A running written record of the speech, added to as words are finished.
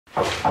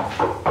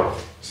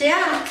谁呀？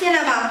进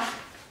来吧。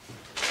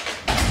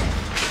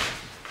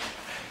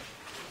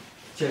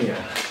经理。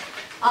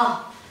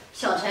哦，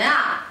小陈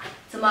啊，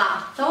怎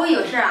么找我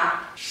有事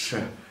啊？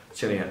是，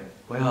经理，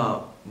我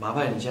想麻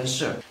烦你一件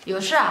事。有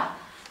事啊？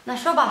那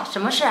说吧，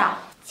什么事啊？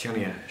经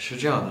理，是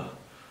这样的，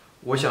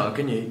我想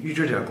给你预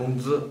支点工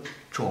资，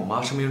这我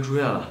妈生病住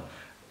院了，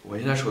我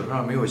现在手头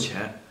上没有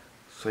钱，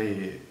所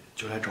以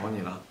就来找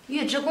你了。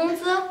预支工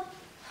资？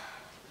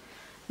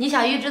你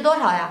想预支多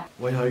少呀？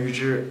我想预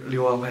支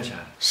6万块钱。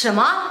什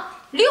么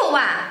？6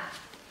万？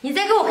你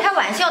在给我开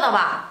玩笑的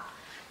吧？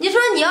你说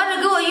你要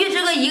是给我预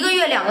支个1个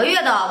月、2个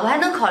月的，我还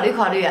能考虑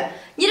考虑。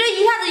你这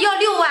一下子要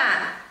6万，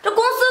这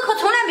公司可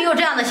从来没有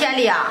这样的先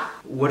例啊！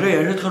我这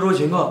也是特殊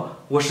情况，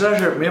我实在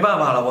是没办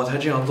法了，我才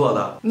这样做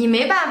的。你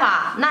没办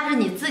法，那是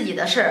你自己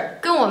的事，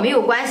跟我没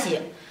有关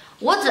系。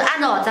我只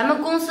按照咱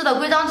们公司的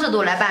规章制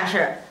度来办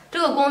事。这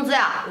个工资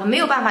呀，我没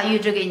有办法预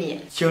支给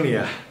你。经理，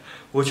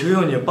我求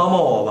求你帮帮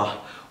我吧，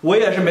我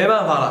也是没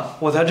办法了，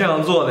我才这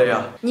样做的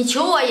呀。你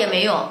求我也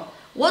没用，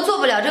我做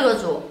不了这个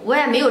主，我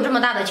也没有这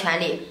么大的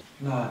权利。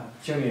那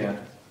经理，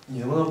你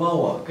能不能帮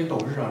我跟董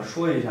事长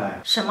说一下呀？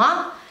什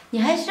么？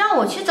你还让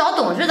我去找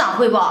董事长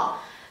汇报？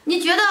你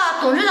觉得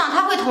董事长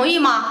他会同意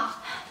吗？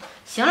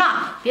行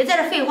了，别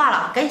在这废话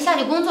了，赶紧下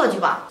去工作去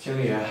吧。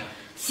经理，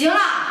行了，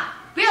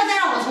不要再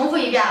让我重复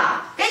一遍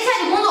了，赶紧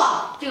下去工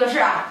作。这个事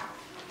儿，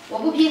我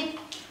不批。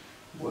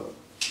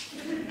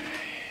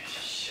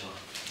行，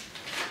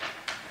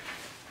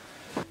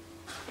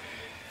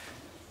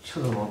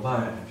这怎么办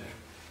呀？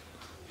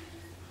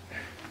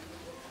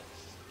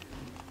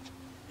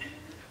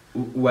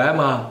喂，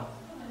妈。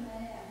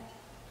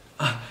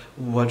啊，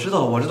我知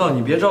道，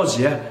你别着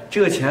急，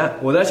这个钱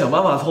我再想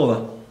办法凑的。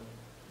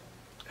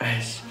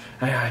哎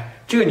呀，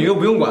这个你又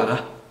不用管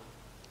了。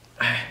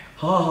哎，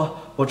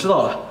好，我知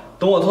道了，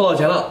等我凑到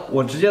钱了，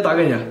我直接打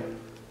给你。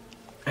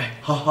哎，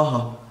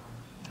好。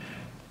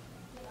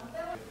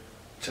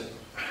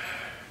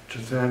这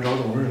虽然找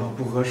董事长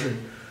不合适，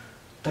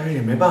但是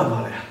也没办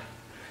法了呀。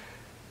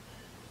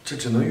这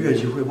只能月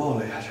季汇报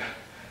了呀，这。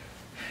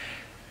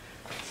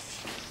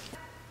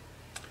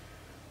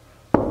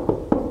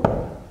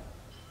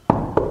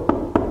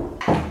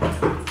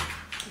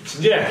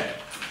请进。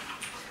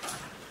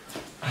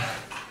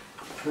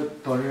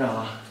董事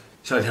长，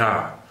小天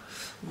儿，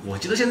我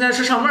记得现在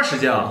是上班时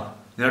间啊，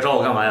你来找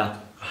我干嘛呀？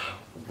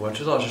我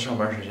知道是上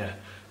班时间，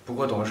不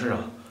过董事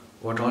长，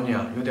我找你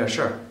啊有点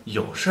事儿。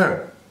有事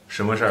儿？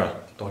什么事儿啊？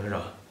董事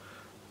长，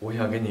我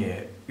想给你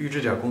预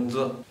支点工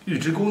资。预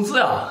支工资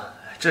呀？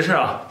这事儿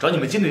啊，找你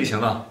们经理就行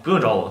了，不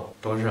用找我。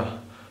董事长，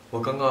我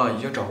刚刚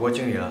已经找过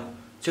经理了，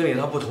经理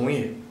他不同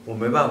意，我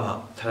没办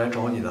法才来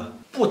找你的。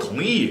不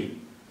同意？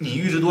你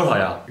预支多少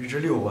呀？预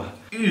支6万。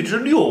预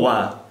支6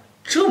万？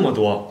这么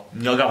多？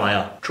你要干嘛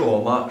呀？这我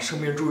妈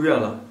生病住院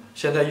了，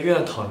现在医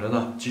院躺着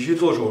呢，急需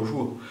做手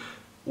术，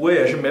我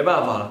也是没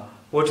办法了，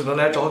我只能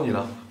来找你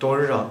了。董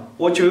事长，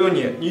我求求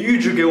你，你预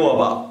支给我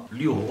吧。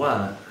6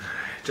万，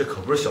这可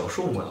不是小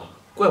数目呀，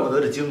怪不得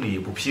这经理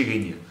不批给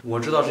你。我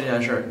知道这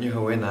件事你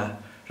很为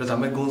难，这咱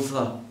们公司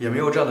啊也没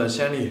有这样的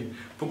先例，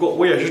不过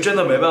我也是真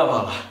的没办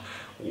法了，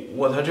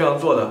我才这样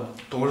做的。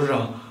董事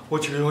长，我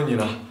求求你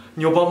了，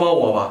你就帮帮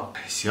我吧。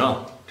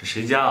行，这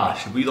谁家啊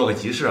谁不遇到个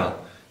急事啊？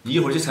你一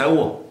会儿去财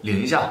务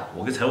领一下，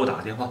我给财务打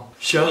个电话。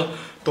行，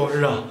董事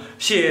长，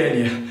谢谢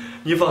你，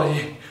你放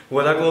心，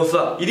我在公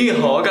司一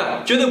定好好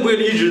干，绝对不会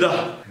离职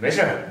的。没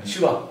事，你去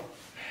吧。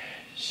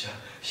行，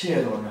谢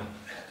谢董事长。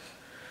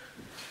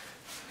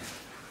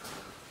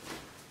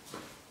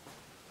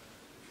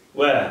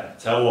喂，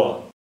财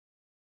务。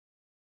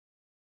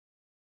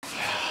哎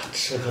呀，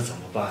这可怎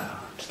么办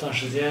啊？这段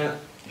时间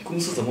公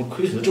司怎么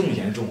亏损的这么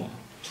严重啊？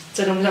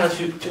再这么下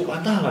去就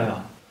完蛋了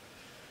呀！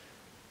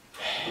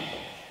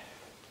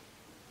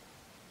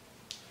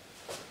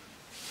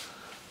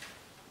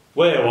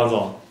喂，王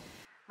总。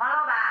马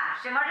老板，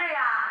什么事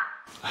呀？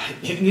哎，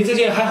您最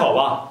近还好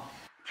吧？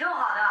挺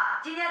好的，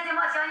今天怎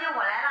么想起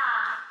我来了？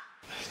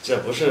这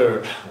不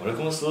是我这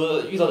公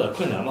司遇到点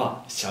困难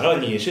嘛，想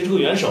让你伸出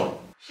援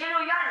手。伸出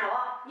援手？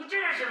你这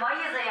是什么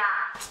意思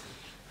呀？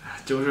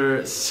就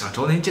是想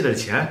找您借点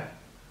钱。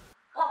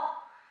哦，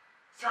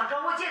想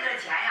找我借点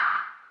钱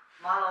呀？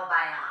马老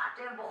板呀，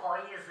真不好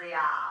意思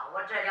呀，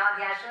我这2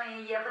天生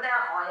意也不太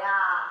好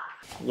呀。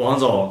王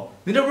总，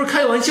你这不是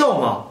开玩笑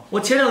吗？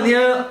我前2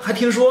天还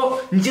听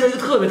说你接了一个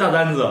特别大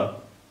单子。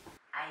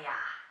哎呀，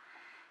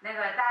那个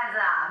单子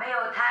啊没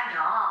有谈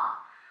成，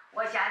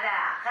我现在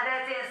还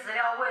得进饲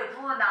料为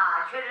主呢，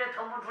确实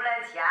腾不出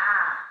来钱。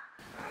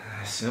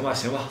行吧，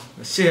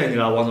谢谢你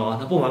了，王总，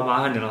那不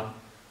麻烦你了。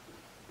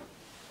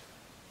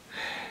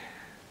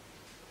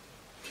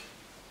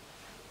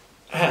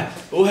哎，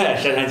喂，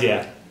珊珊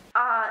姐。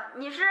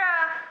你是？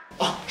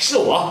哦，是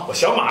我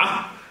小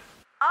马。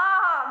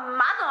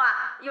马总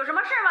啊，有什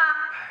么事吗？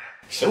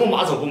什么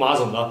马总不马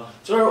总的，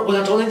就是我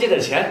想找您借点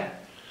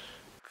钱。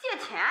借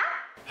钱？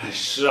哎，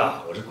是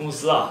啊，我这公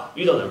司啊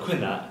遇到点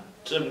困难，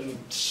这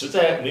实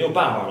在没有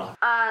办法了。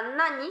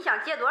那你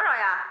想借多少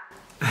呀？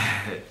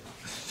哎，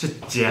这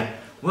姐，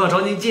我想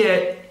找您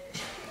借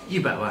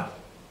100万。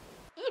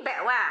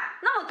100万，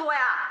那么多呀？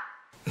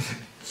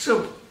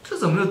这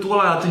怎么就多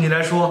了呀？对你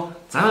来说，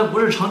咱们不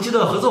是长期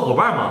的合作伙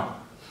伴吗？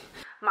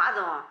马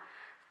总，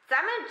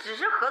咱们只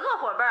是合作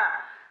伙伴，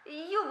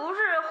又不是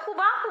互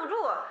帮互助。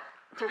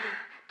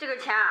这个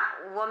钱啊，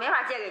我没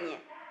法借给你。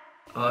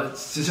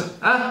行，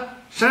哎，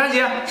珊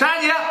姐，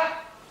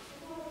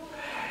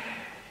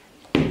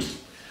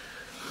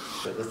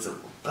这个怎么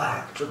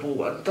办？这不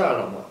完蛋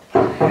了吗？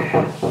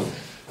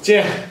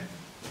借。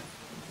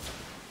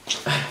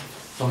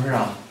董事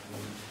长，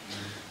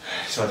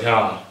小天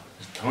啊，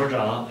董事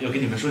长要跟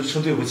你们说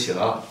声对不起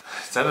了。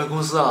咱们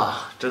公司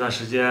啊，这段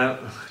时间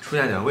出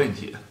现点问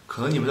题，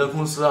可能你们的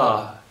公司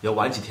啊要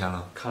晚几天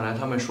了。看来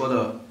他们说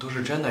的都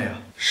是真的呀。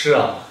是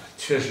啊，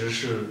确实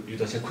是遇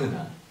到些困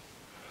难。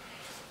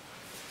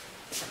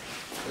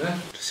哎，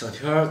这小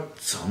天儿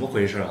怎么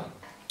回事啊？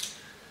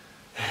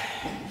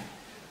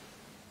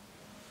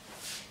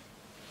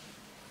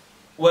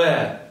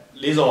喂，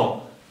李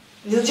总，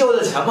你能借我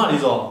点钱吗？李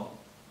总。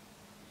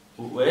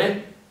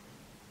喂，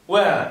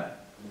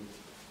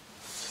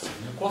怎么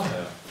就挂了呀？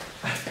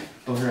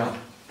董事长，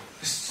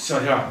小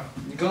天儿，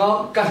你刚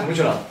刚干什么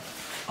去了？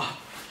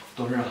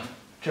董事长，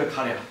这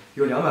卡里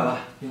有200万，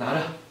你拿着。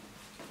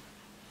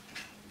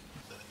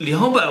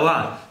200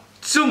万，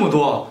这么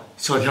多，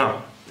小天儿，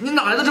你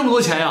哪来的这么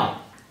多钱呀？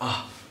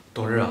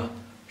董事长，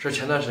这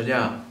前段时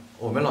间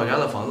我们老家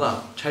的房子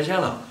拆迁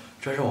了，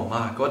这是我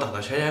妈给我打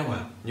的拆迁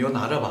款，你就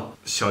拿着吧。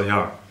小天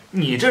儿，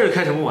你这是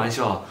开什么玩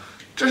笑？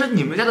这是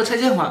你们家的拆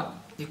迁款，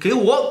你给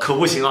我可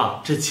不行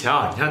啊！这钱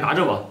啊，你还拿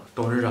着吧。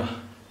董事长，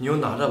你就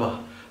拿着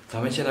吧。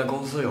咱们现在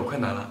公司有困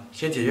难了，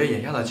先解决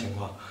眼下的情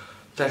况。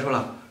再说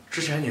了，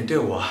之前你对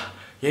我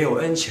也有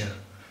恩情，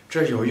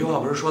这有句话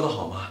不是说的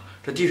好吗？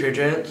这滴水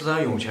之恩自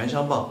然涌泉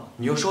相报，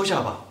你就收下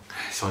吧。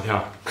小天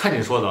儿，看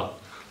你说的，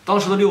当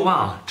时的6万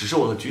啊，只是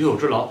我的举手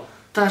之劳，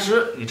但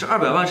是你这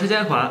200万拆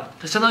迁款，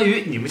它相当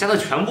于你们家的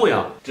全部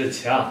呀。这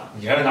钱啊，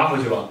你还是拿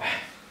回去吧。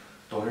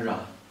董事长，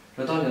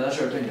这当年的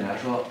事对你来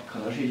说可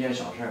能是一件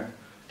小事，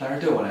但是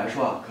对我来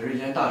说可是一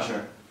件大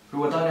事。如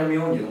果当年没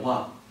有你的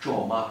话，这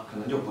我妈可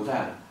能就不在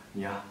了。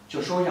你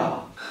就收下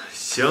吧。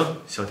行，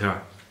小天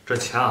儿，这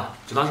钱啊，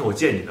就当是我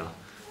借你的，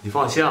你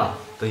放心啊，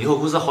等以后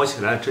公司好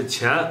起来，这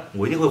钱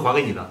我一定会还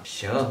给你的。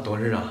行，董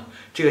事长，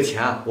这个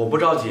钱我不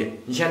着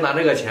急，你先拿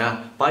这个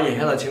钱把眼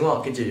下的情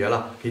况给解决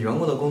了，给员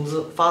工的工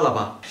资发了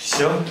吧。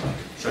行，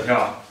小天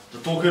儿，这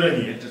多亏了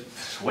你，这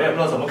我也不知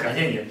道怎么感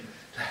谢你。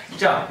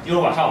这样，一会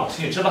儿晚上我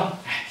请你吃饭。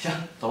行，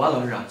走吧，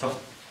董事长，走。